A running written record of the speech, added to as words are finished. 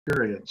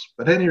experience.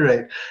 But at any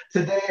rate,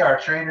 today our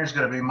trainer is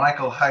going to be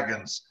Michael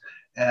Huggins,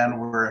 and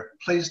we're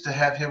pleased to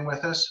have him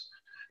with us.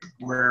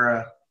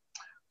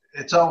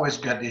 It's always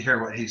good to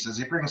hear what he says.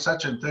 He brings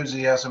such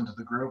enthusiasm to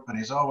the group, and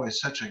he's always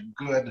such a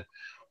good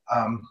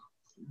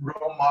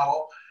role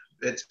model.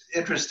 It's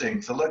interesting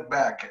to look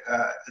back.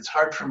 It's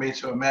hard for me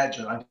to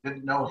imagine. I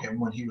didn't know him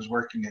when he was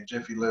working at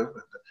Jiffy Lube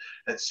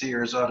at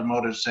Sears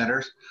Automotive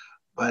Centers,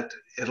 but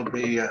it'll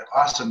be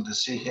awesome to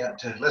see him,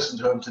 to listen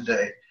to him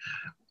today.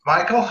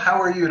 Michael,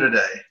 how are you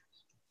today?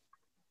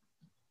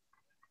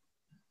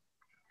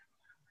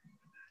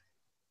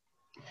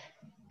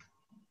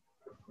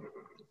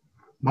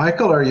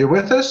 Michael, are you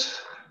with us?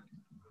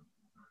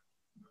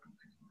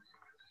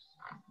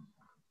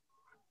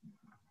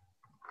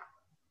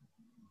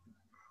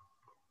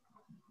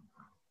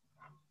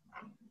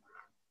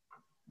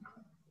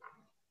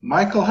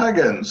 Michael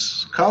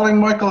Huggins, calling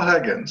Michael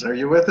Huggins. Are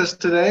you with us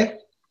today?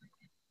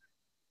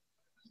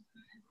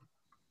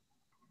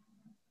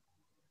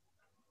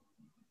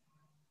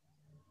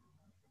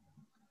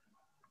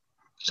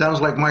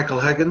 Sounds like Michael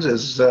Huggins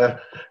is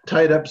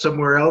tied up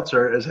somewhere else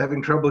or is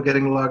having trouble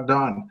getting logged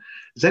on.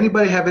 Does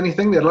anybody have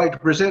anything they'd like to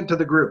present to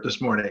the group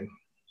this morning?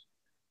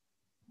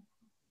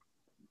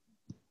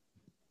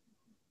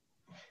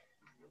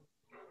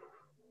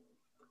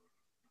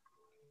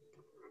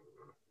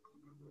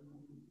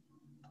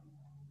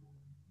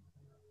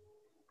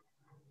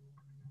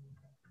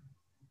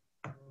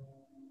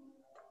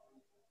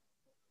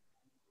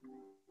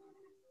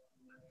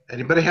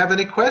 Anybody have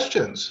any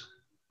questions?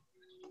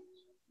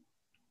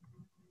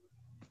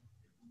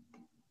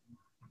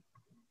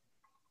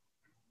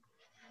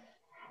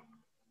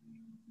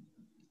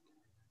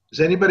 Does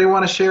anybody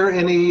want to share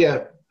any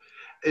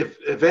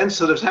events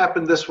that have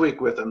happened this week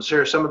with them?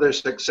 Share some of their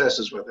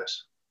successes with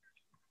us.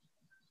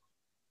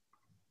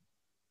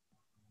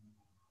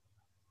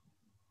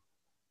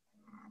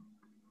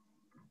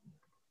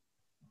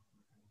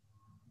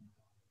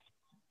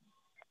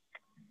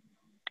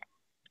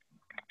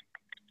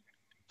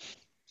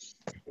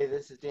 Hey,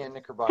 this is Dan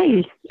Knickerbocker.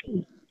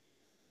 Hey.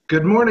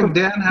 Good morning,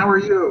 Dan. How are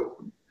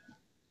you?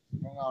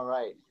 Doing all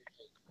right.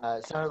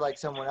 It sounded like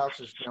someone else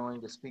was going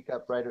to speak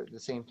up right at the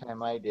same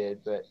time I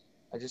did, but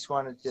I just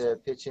wanted to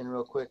pitch in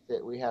real quick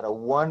that we had a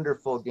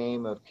wonderful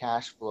game of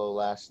cash flow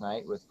last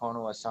night with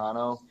Pono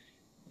Asano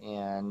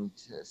and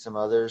some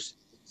others.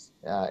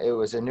 It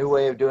was a new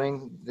way of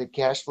doing the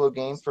cash flow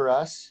game for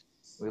us.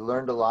 We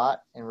learned a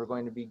lot, and we're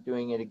going to be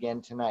doing it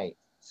again tonight.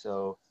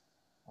 So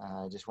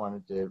I just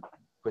wanted to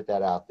put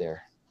that out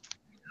there.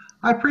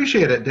 I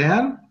appreciate it,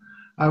 Dan.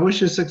 I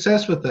wish you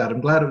success with that.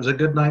 I'm glad it was a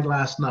good night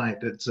last night.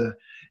 It's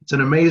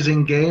an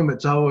amazing game.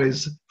 It's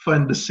always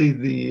fun to see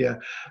the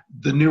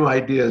new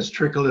ideas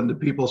trickle into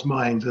people's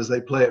minds as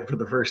they play it for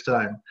the first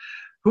time.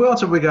 Who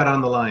else have we got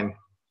on the line?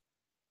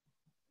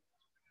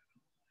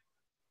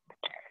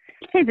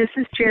 Hey, this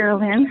is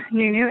Geraldine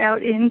Nunu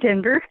out in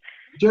Denver.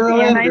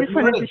 Geraldine, and I just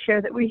wanted to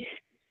share that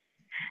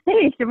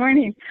hey, good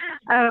morning.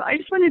 I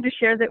just wanted to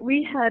share that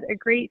we had a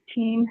great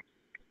team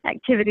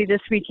activity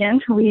this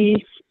weekend.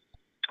 We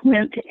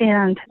went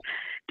and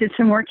did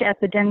some work at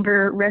the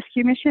Denver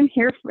Rescue Mission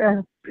here,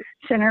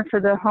 Center for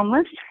the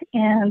Homeless,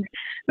 and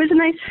it was a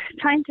nice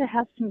time to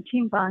have some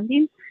team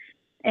bonding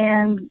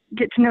and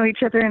get to know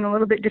each other in a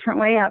little bit different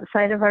way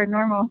outside of our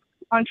normal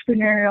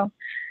entrepreneurial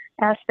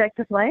aspect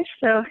of life.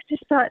 So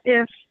just thought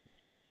if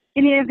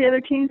any of the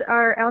other teams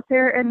are out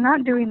there and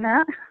not doing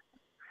that,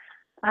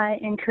 I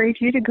encourage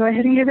you to go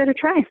ahead and give it a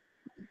try.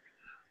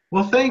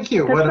 Well, thank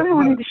you. That's what I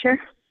wanted to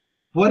share.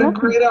 What a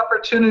great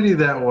opportunity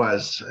that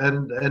was,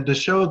 and to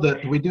show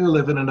that we do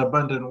live in an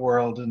abundant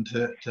world, and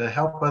to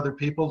help other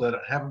people that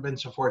haven't been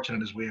so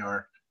fortunate as we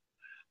are.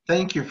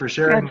 Thank you for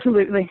sharing.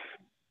 Absolutely.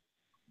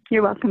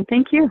 You're welcome.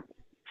 Thank you.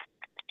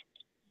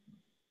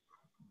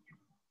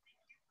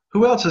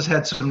 Who else has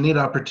had some neat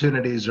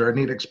opportunities or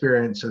neat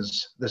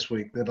experiences this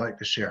week they'd like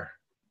to share?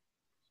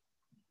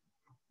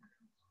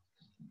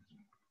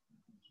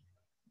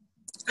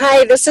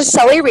 Hi, this is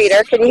Shelley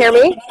Reeder. Can you hear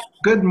me?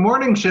 Good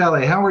morning,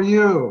 Shelley. How are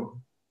you?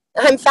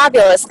 I'm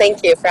fabulous.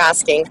 Thank you for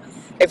asking.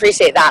 I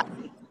appreciate that.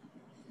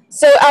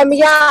 So,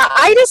 yeah,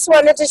 I just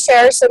wanted to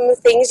share some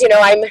things. You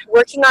know, I'm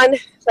working on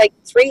like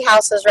 3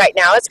 houses right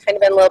now. It's kind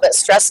of been a little bit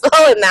stressful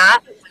in that,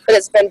 but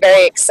it's been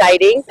very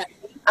exciting.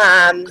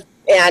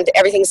 And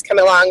everything's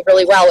coming along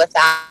really well with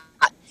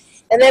that.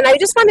 And then I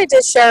just wanted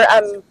to share,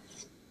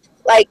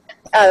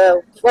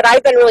 what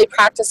I've been really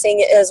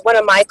practicing is one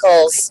of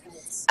Michael's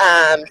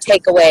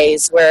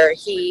takeaways, where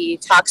he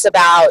talks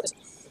about,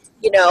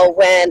 you know,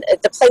 when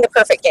playing the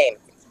perfect game.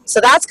 So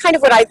that's kind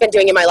of what I've been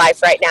doing in my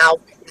life right now.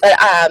 But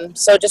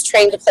so just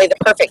trying to play the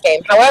perfect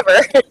game.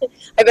 However,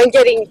 I've been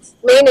getting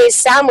mayonnaise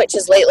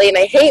sandwiches lately, and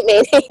I hate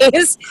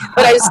mayonnaise,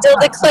 but I'm still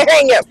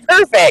declaring it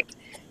perfect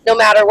no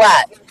matter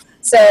what.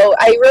 So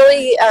I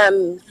really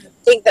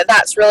think that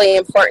that's really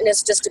important,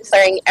 is just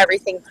declaring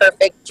everything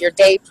perfect, your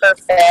day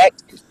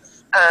perfect.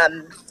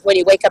 When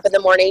you wake up in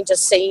the morning,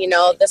 just saying, you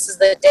know, this is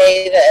the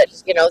day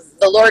that, you know,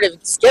 the Lord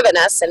has given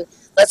us, and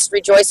let's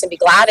rejoice and be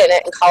glad in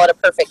it and call it a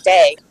perfect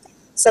day.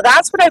 So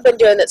that's what I've been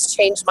doing that's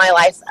changed my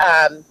life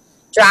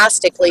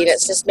drastically, and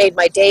it's just made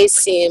my days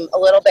seem a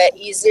little bit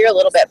easier, a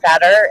little bit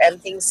better,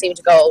 and things seem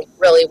to go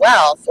really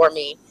well for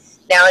me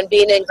now, and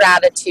being in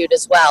gratitude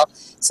as well.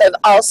 So I've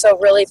also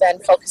really been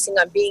focusing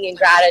on being in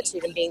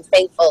gratitude and being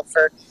thankful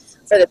for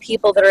the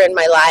people that are in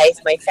my life,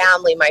 my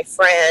family, my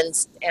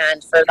friends,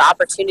 and for the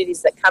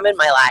opportunities that come in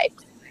my life,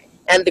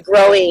 and the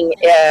growing,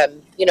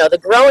 the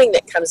growing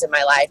that comes in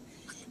my life.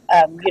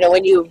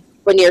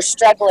 When you're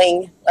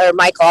struggling, or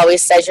Michael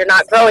always says, you're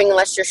not growing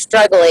unless you're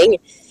struggling.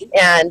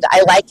 And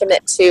I liken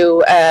it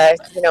to, a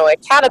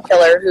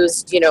caterpillar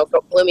who's,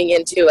 blooming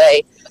into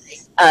a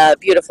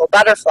beautiful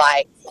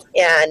butterfly.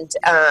 And,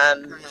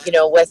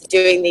 with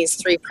doing these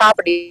 3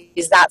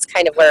 properties, that's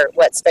kind of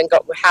what's been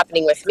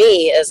happening with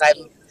me is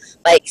I'm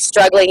like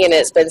struggling, and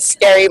it's been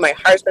scary. My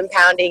heart's been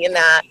pounding in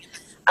that.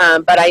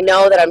 But I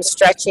know that I'm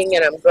stretching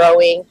and I'm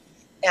growing.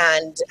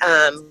 And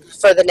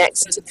for the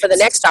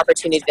next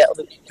opportunity that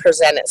will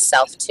present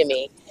itself to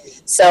me.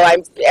 So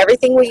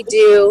everything we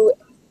do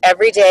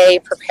every day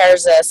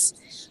prepares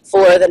us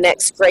for the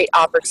next great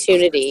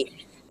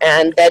opportunity.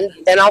 And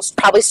then I'll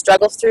probably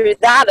struggle through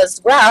that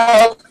as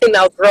well, and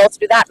I'll grow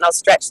through that, and I'll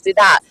stretch through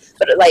that.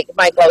 But like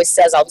Michael always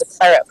says, I'll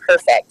declare it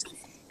perfect.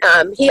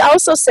 He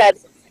also said,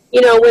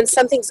 when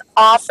something's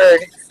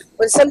offered,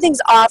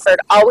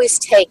 always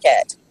take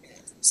it.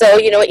 So,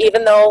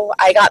 even though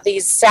I got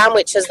these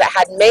sandwiches that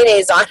had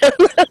mayonnaise on them,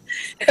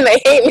 and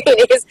I hate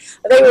mayonnaise,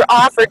 they were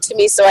offered to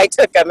me, so I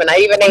took them, and I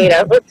even ate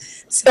them.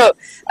 So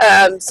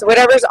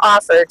whatever's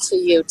offered to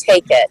you,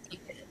 take it.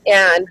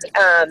 And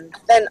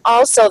then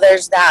also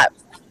there's that,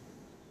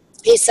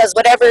 he says,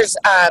 whatever's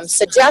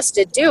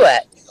suggested, do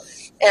it.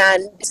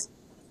 And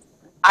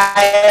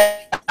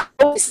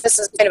this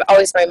is kind of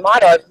always my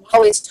motto. I've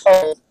always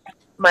told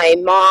my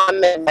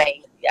mom and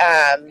my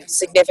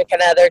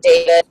significant other,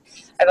 David,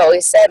 I've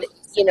always said,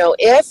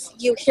 if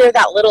you hear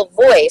that little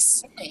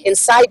voice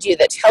inside you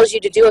that tells you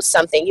to do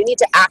something, you need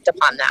to act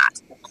upon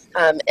that.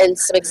 And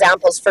some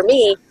examples for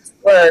me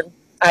were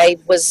I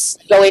was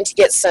going to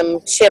get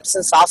some chips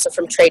and salsa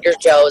from Trader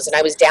Joe's, and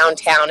I was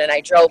downtown, and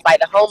I drove by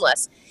the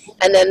homeless.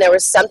 And then there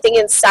was something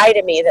inside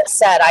of me that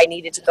said I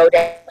needed to go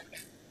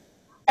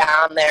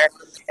down there,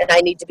 and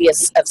I need to be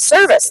of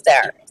service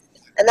there.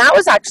 And that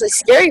was actually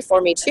scary for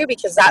me too,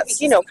 because that's,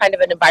 kind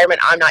of an environment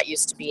I'm not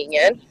used to being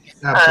in.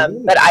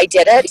 But I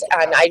did it,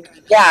 and I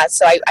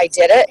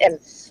did it, and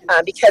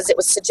because it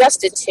was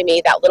suggested to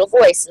me, that little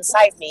voice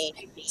inside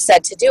me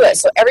said to do it.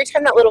 So every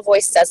time that little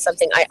voice says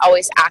something, I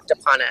always act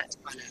upon it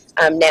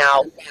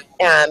now,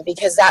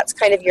 because that's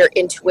kind of your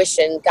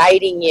intuition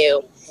guiding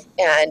you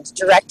and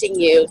directing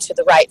you to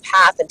the right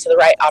path and to the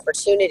right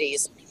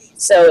opportunities.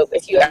 So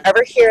if you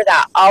ever hear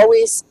that,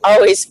 always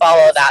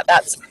follow that.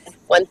 That's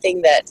one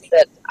thing that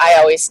I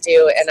always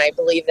do, and I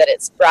believe that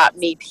it's brought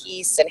me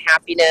peace and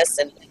happiness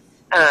and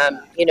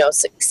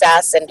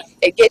success. And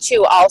it gets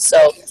you also,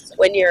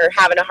 when you're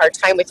having a hard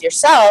time with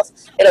yourself,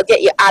 it'll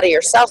get you out of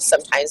yourself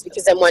sometimes.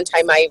 Because then one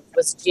time I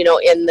was,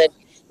 in the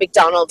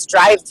McDonald's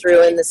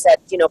drive-through, and they said,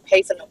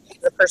 pay for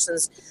the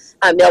person's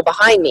meal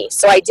behind me.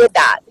 So I did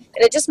that,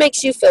 and it just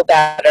makes you feel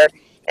better,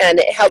 and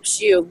it helps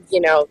you,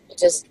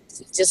 just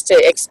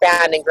to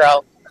expand and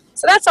grow.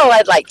 So that's all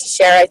I'd like to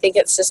share. I think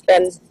it's just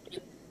been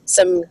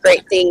some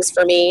great things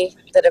for me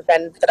that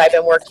I've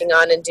been working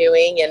on and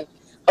doing, and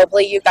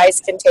hopefully you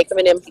guys can take them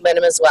and implement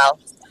them as well.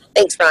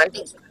 Thanks, Ron.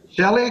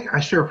 Shelley, I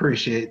sure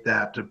appreciate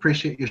that.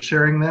 Appreciate you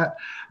sharing that.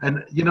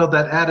 And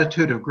that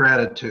attitude of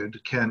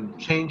gratitude can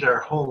change our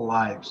whole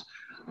lives.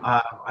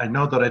 I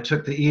know that I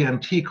took the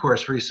EMT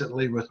course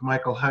recently with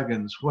Michael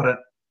Huggins. What an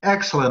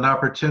excellent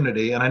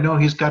opportunity. And I know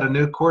he's got a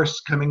new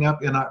course coming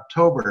up in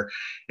October.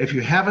 If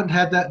you haven't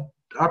had that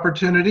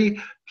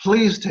opportunity,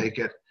 please take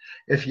it.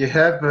 If you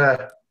have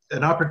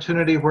an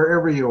opportunity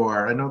wherever you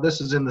are, I know this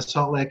is in the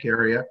Salt Lake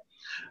area,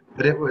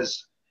 but it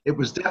was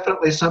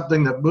definitely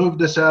something that moved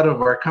us out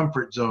of our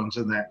comfort zones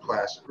in that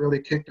class. It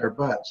really kicked our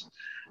butts.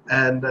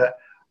 And,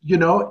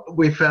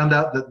 we found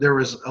out that there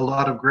was a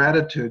lot of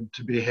gratitude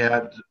to be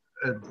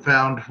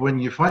found when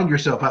you find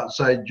yourself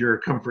outside your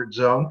comfort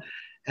zone.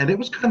 And it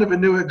was kind of a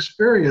new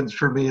experience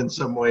for me in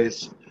some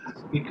ways,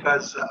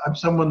 because I'm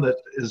someone that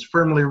is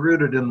firmly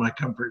rooted in my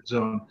comfort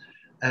zone.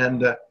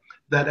 And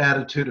that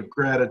attitude of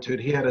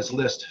gratitude, he had us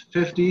list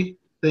 50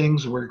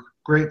 things we're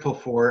grateful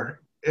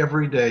for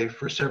every day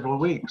for several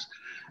weeks.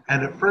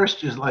 And at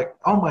first you're like,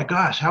 oh my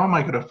gosh, how am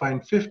I going to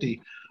find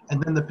 50?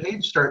 And then the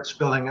page starts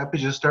filling up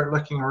as you start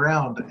looking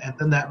around. And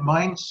then that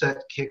mindset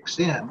kicks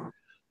in,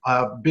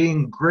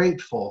 being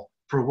grateful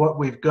for what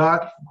we've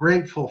got,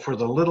 grateful for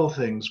the little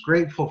things,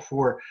 grateful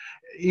for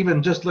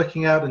even just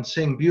looking out and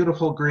seeing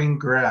beautiful green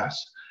grass,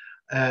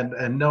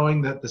 and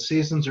knowing that the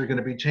seasons are going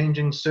to be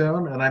changing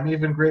soon. And I'm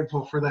even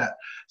grateful for that.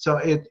 So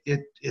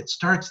it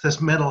starts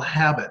this mental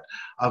habit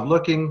of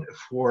looking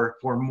for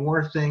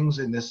more things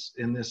in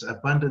this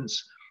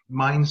abundance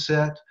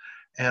mindset,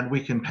 and we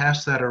can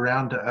pass that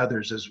around to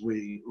others as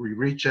we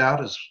reach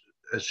out, as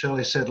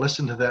Shelley said,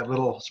 listen to that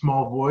little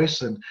small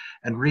voice and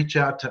reach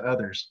out to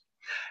others.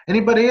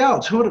 Anybody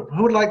else who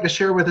would like to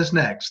share with us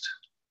next?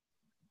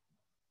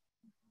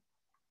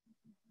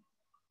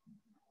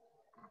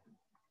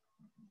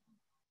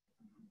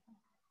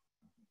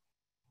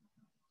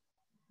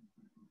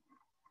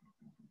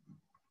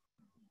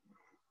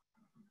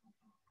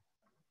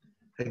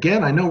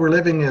 again, I know we're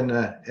living in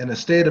a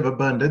state of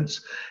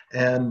abundance,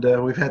 and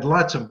we've had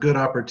lots of good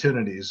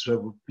opportunities.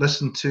 So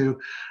listen to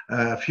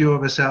a few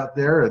of us out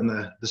there in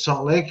the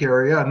Salt Lake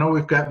area. I know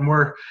we've got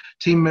more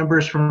team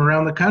members from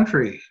around the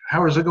country.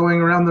 How is it going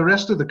around the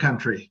rest of the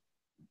country?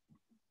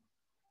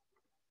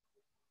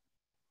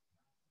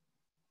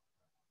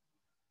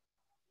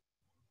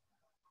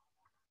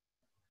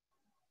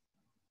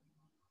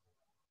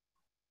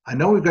 I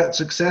know we've got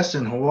success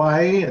in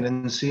Hawaii and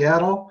in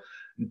Seattle,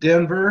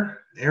 Denver,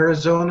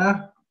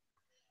 Arizona,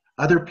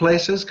 other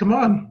places. Come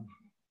on.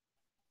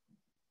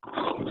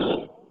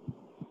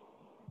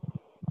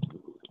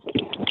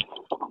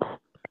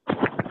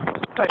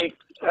 Hi,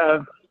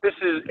 this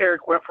is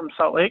Eric Webb from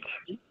Salt Lake.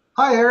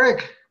 Hi,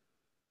 Eric.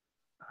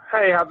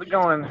 Hey, how's it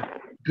going?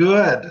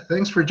 Good.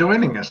 Thanks for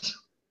joining us.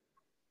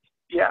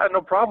 Yeah, no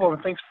problem.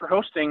 Thanks for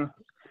hosting.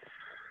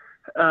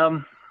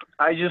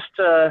 I just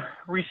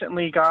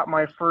recently got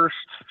my first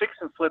fix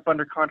and flip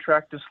under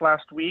contract this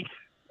last week,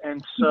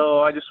 and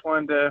so I just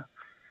wanted to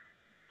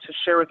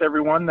share with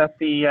everyone that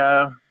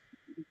the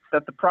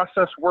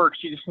process works.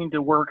 You just need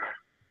to work,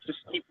 just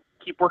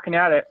keep working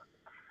at it,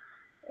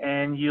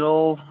 and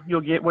you'll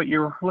get what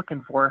you're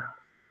looking for.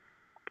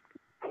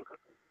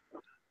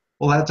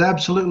 Well, that's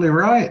absolutely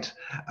right.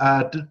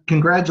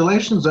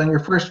 Congratulations on your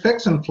first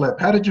fix and flip.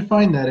 How did you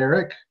find that,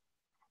 Eric?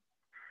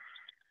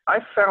 I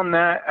found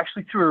that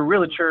actually through a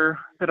realtor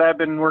that I've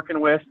been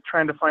working with,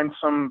 trying to find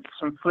some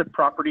flip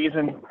properties,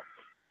 and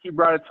he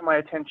brought it to my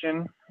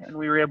attention, and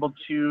we were able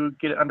to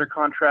get it under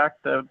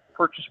contract. The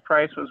purchase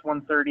price was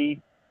 $130,000,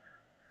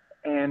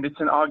 and it's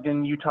in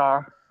Ogden,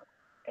 Utah,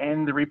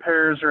 and the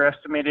repairs are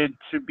estimated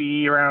to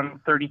be around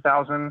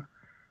 $30,000,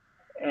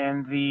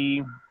 and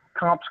the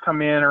comps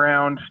come in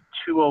around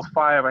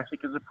 $205,000. I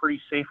think is a pretty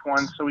safe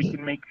one, so we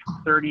can make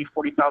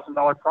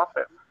 $40,000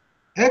 profit.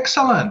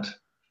 Excellent.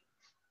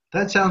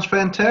 That sounds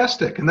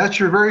fantastic. And that's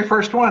your very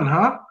first one,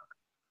 huh?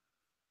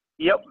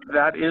 Yep,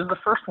 that is the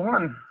first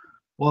one.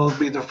 Well, it'll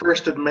be the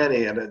first of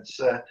many. And it's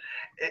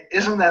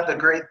isn't that the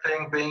great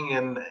thing being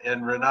in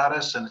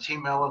Renatus and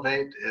Team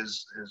Elevate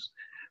is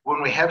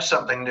when we have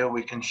something new,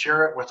 we can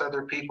share it with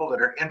other people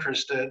that are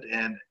interested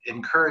in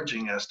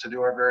encouraging us to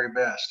do our very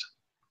best.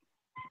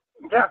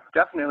 Yeah,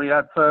 definitely.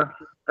 That's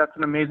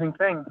an amazing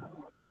thing.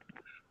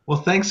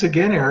 Well, thanks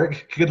again,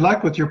 Eric. Good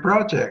luck with your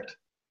project.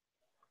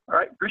 All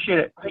right, appreciate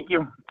it. Thank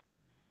you.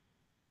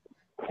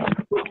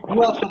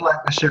 Who else would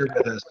like to share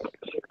with us?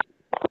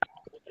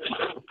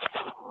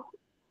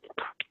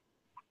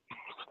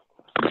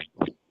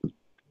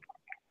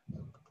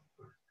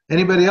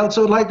 Anybody else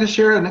who would like to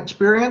share an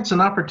experience,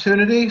 an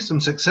opportunity,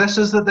 some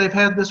successes that they've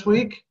had this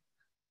week?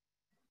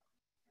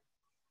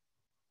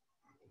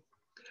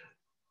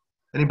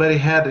 Anybody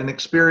had an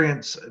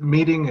experience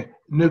meeting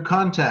new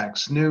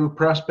contacts, new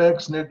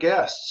prospects, new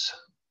guests?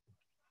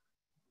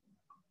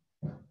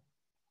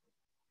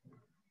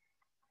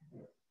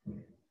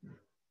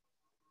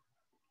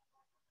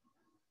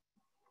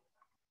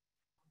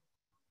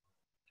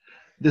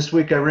 This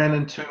week I ran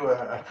into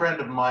a friend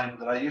of mine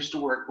that I used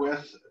to work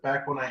with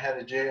back when I had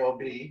a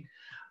JLB.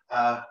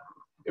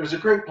 It was a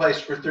great place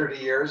for 30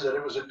 years and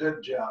it was a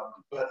good job,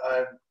 but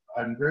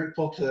I'm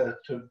grateful to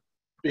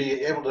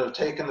be able to have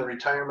taken the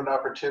retirement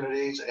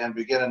opportunities and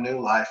begin a new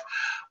life.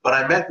 But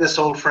I met this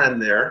old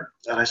friend there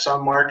and I saw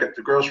Mark at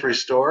the grocery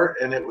store,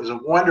 and it was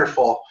a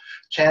wonderful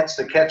chance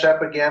to catch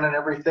up again and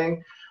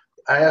everything.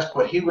 I asked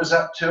what he was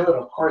up to, and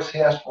of course he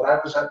asked what I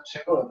was up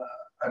to, and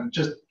I'm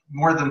just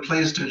more than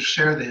pleased to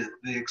share the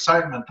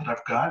excitement that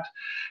I've got.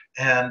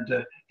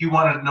 And he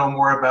wanted to know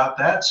more about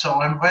that, so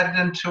I invited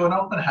him to an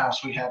open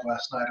house we had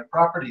last night, a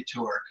property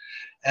tour,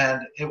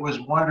 and it was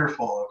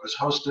wonderful. It was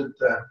hosted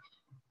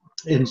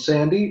in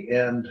Sandy,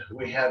 and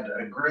we had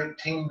a great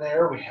team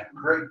there. We had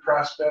great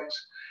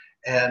prospects,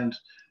 and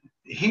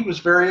he was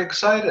very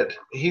excited.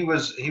 He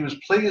was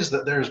pleased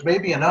that there's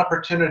maybe an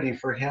opportunity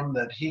for him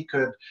that he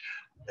could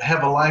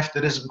have a life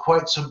that isn't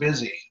quite so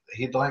busy.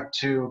 He'd like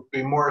to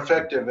be more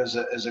effective as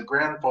a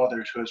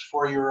grandfather to his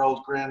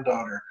 4-year-old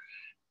granddaughter,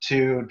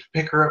 to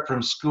pick her up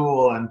from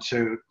school and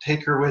to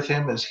take her with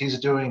him as he's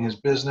doing his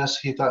business.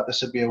 He thought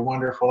this would be a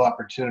wonderful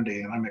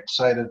opportunity, and I'm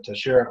excited to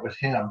share it with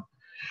him.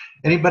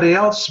 Anybody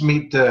else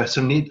meet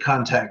some neat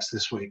contacts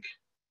this week?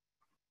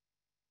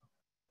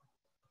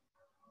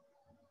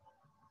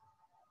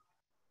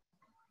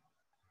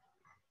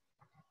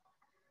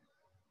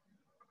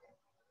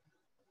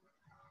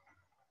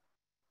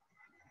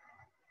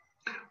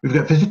 We've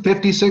got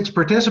 56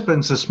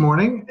 participants this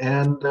morning,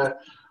 and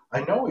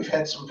I know we've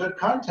had some good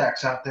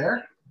contacts out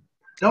there.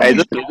 Hey,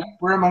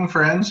 we're among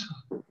friends.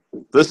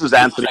 This is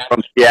Anthony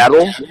from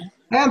Seattle.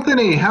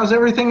 Anthony, how's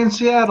everything in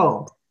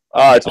Seattle?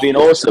 Oh, it's been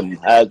awesome.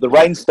 The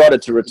rain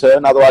started to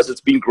return. Otherwise, it's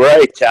been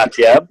great out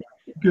here.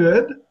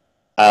 Good.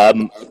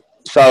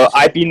 So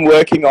I've been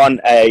working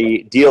on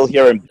a deal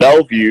here in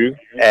Bellevue,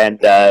 and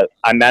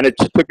I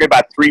managed. It took me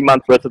about 3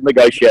 months worth of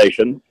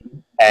negotiation,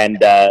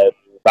 and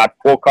about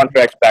 4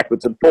 contracts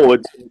backwards and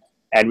forwards,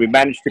 and we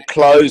managed to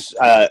close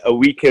a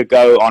week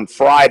ago on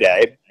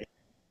Friday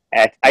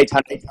at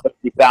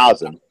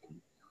 $850,000.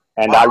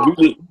 And Wow.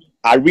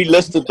 I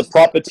relisted the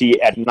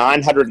property at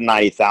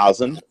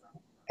 990,000,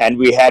 and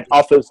we had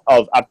offers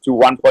of up to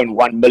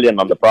 1.1 million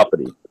on the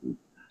property.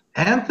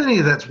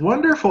 Anthony, that's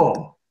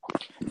wonderful.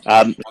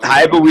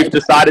 However, we've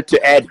decided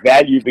to add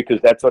value because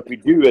that's what we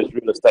do as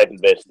real estate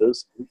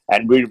investors,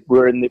 and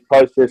we're in the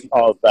process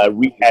of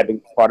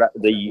rehabbing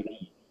the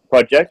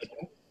project,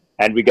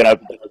 and we're going to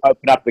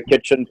open up the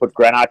kitchen, put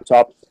granite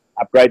tops,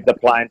 upgrade the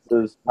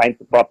appliances, paint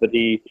the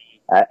property,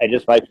 and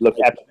just make it look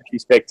absolutely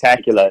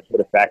spectacular and put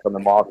it back on the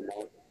market.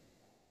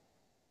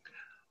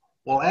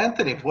 Well,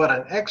 Anthony, what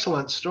an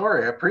excellent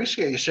story. I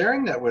appreciate you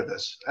sharing that with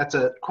us. That's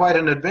quite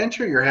an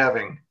adventure you're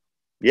having.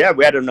 Yeah,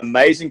 we had an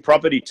amazing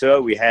property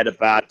tour. We had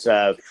about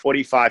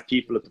 45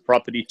 people at the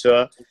property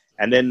tour,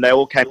 and then they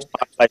all came to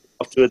my place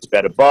afterwards. We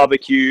had a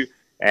barbecue,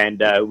 and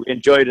we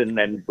enjoyed it,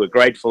 and we're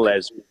grateful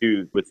as we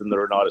do within the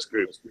Renatus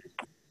group.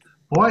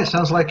 Boy, it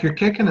sounds like you're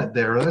kicking it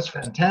there. That's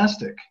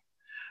fantastic.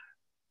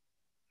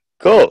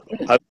 Cool.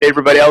 Hope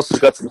everybody else has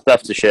got some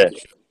stuff to share.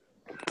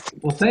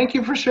 Well, thank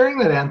you for sharing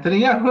that, Anthony.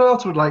 Yeah, who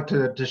else would like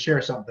to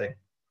share something?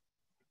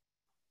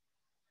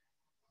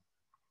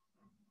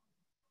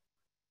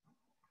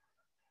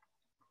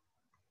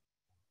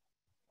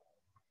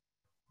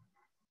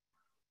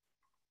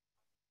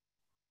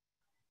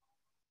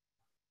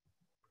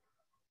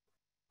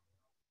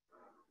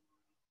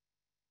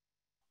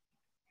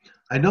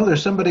 I know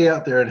there's somebody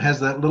out there that has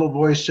that little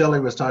voice Shelley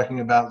was talking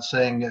about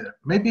saying,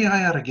 maybe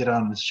I ought to get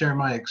on and share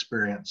my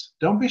experience.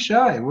 Don't be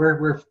shy.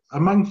 We're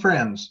among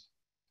friends.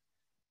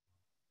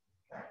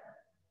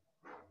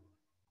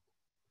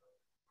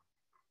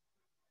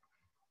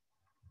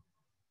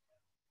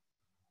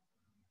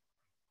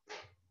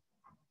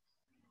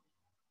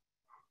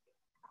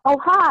 Oh,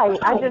 hi.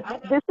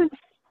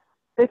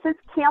 This is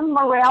Kim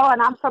Morrell,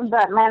 and I'm from the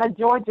Atlanta,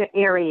 Georgia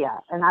area,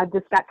 and I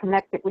just got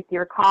connected with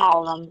your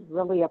call. I'm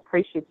really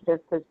appreciative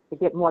to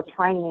get more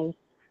training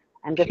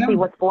and to see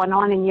what's going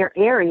on in your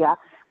area.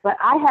 But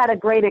I had a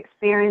great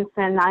experience,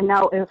 and I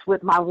know it's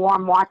with my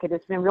warm market.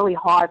 It's been really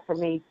hard for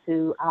me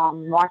to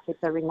market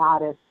the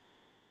Renatus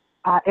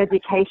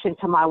education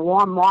to my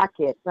warm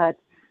market, but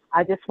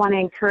I just want to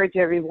encourage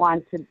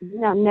everyone to,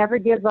 never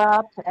give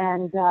up.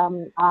 And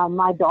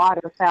my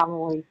daughter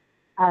family,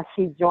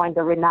 she joined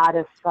the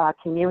Renatus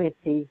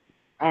community,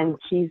 and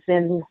she's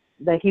in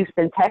the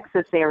Houston,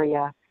 Texas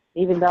area,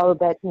 even though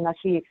that,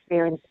 she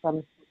experienced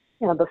some,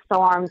 the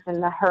storms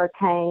and the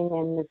hurricane,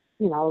 and,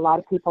 a lot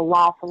of people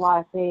lost a lot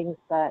of things,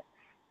 but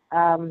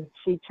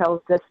she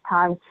chose this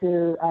time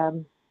to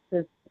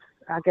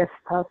I guess,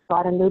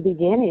 start a new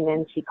beginning.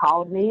 And she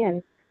called me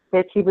and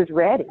said she was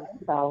ready.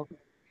 So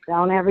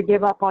don't ever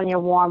give up on your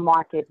warm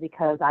market,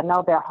 because I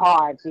know they're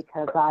hard,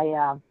 because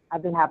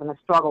I've been having a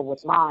struggle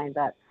with mine,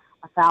 but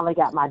I finally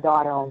got my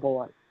daughter on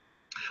board.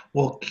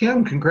 Well,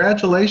 Kim,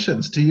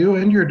 congratulations to you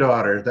and your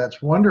daughter.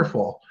 That's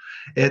wonderful.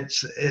 That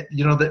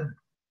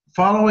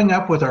following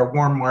up with our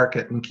warm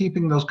market and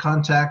keeping those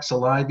contacts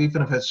alive,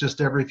 even if it's just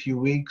every few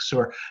weeks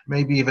or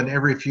maybe even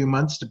every few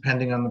months,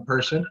 depending on the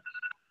person.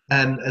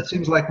 And it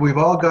seems like we've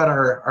all got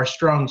our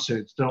strong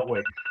suits, don't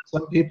we?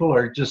 Some people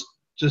are just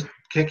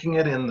kicking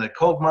it in the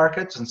cold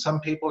markets, and some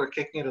people are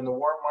kicking it in the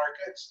warm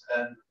markets.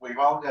 And we've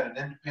all got an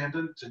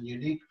independent and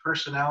unique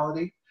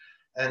personality,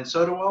 and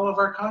so do all of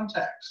our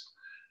contacts.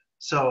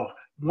 So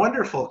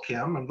wonderful,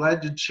 Kim. I'm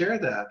glad you'd share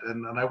that.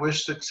 And I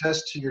wish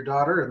success to your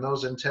daughter and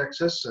those in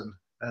Texas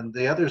and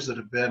the others that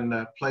have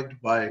been plagued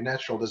by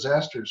natural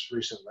disasters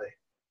recently.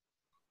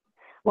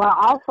 Well,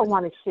 I also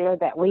want to share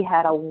that we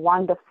had a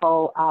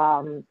wonderful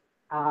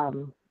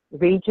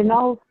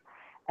regionals.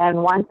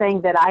 And one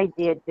thing that I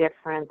did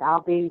different,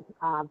 I've been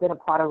a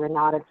part of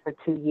Renatus for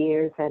 2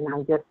 years, and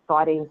I'm just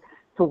starting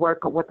to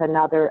work with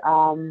another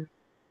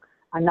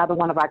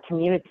one of our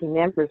community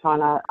members on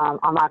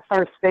my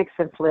first fix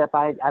and flip.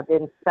 I've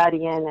been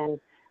studying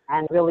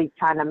and really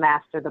trying to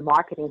master the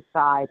marketing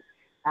side.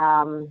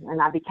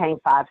 And I became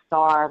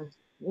 5-star,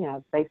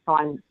 based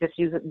on just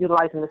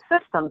utilizing the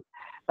systems.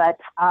 But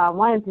I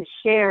wanted to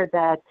share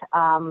that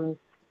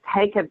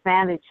take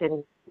advantage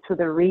to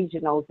the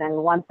regionals. And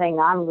one thing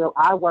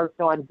I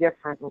worked on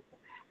different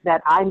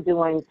that I'm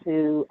doing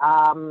to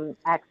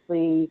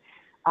actually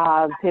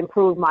to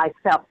improve my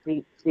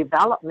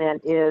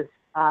self-development is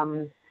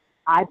I'm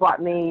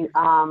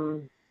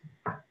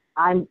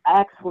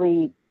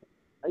actually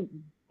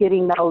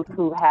getting those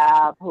who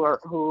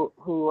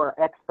are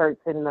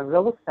experts in the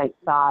real estate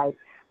side,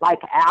 like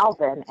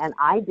Alvin, and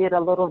I did a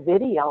little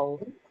video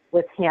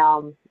with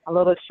him, a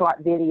little short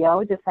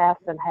video, just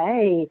asked him,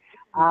 hey,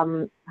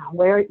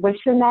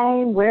 what's your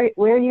name? Where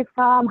are you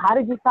from? How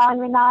did you find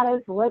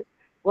Renatus? What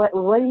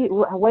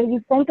do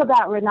you think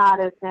about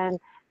Renatus?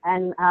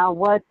 And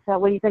what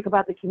do you think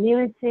about the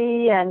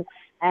community? And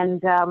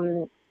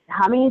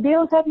how many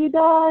deals have you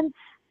done?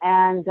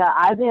 And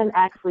I've been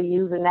actually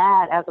using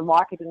that as a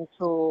marketing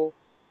tool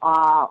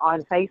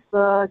on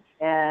Facebook,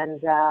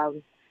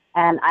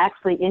 and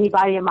actually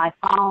anybody in my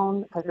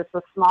phone, because it's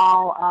a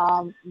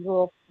small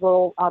little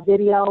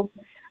video.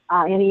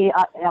 Any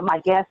of my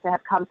guests that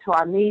have come to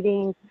our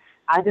meetings,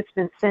 I just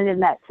been sending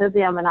that to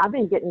them, and I've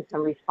been getting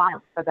some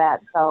response for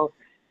that. So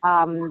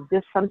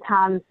just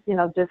sometimes,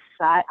 just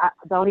the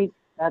only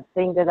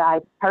thing that I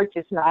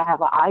purchased, I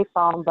have an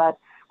iPhone, but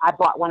I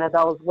bought one of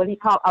those, what do you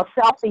call it? A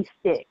selfie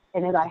stick,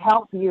 and it'll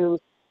help you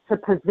to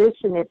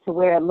position it to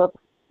where it looks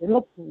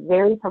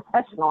very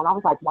professional. And I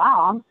was like,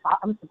 wow,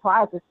 I'm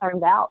surprised it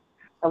turned out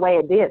the way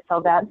it did.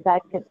 So that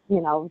could,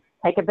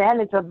 take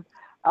advantage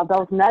of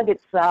those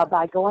nuggets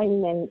by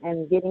going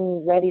and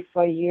getting ready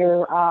for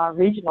your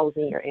regionals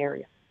in your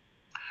area.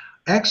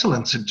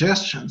 Excellent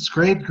suggestions.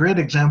 Great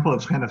example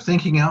of kind of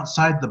thinking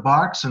outside the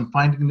box and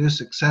finding new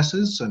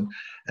successes.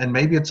 And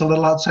maybe it's a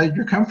little outside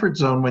your comfort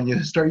zone when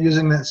you start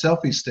using that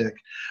selfie stick.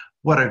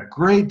 What a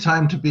great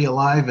time to be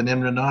alive in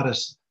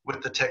Renatus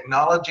with the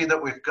technology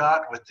that we've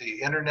got, with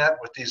the internet,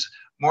 with these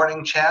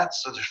morning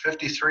chats. So there's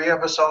 53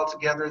 of us all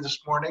together this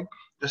morning,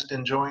 just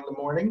enjoying the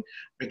morning,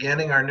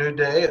 beginning our new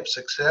day of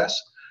success.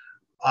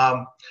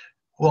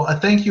 Well,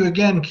 thank you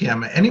again,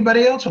 Kim.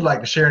 Anybody else would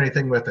like to share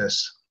anything with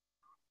us?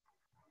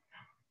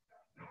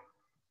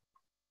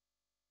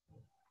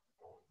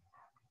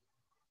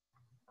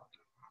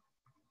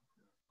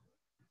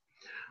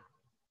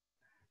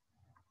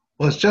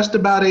 Well, it's just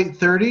about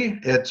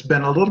 8:30. It's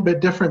been a little bit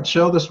different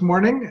show this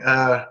morning.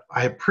 I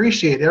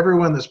appreciate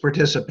everyone that's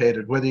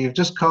participated, whether you've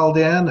just called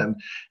in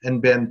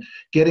and been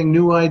getting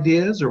new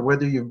ideas, or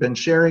whether you've been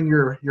sharing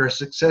your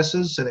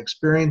successes and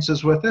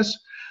experiences with us.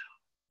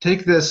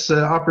 Take this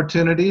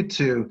opportunity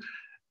to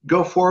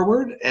go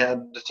forward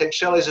and to take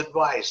Shelley's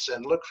advice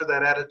and look for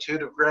that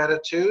attitude of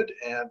gratitude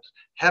and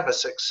have a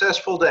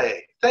successful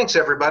day. Thanks,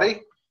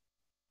 everybody.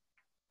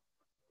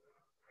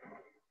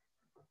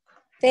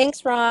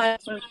 Thanks, Ron.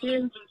 Thank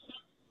you.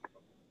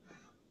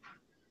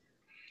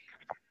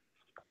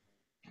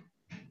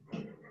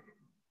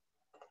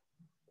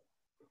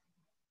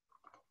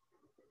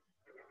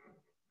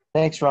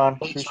 Thanks, Ron.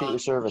 Appreciate your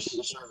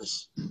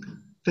service.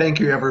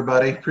 Thank you,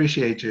 everybody.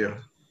 Appreciate you.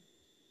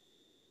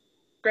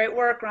 Great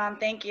work, Ron.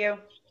 Thank you.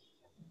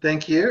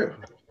 Thank you.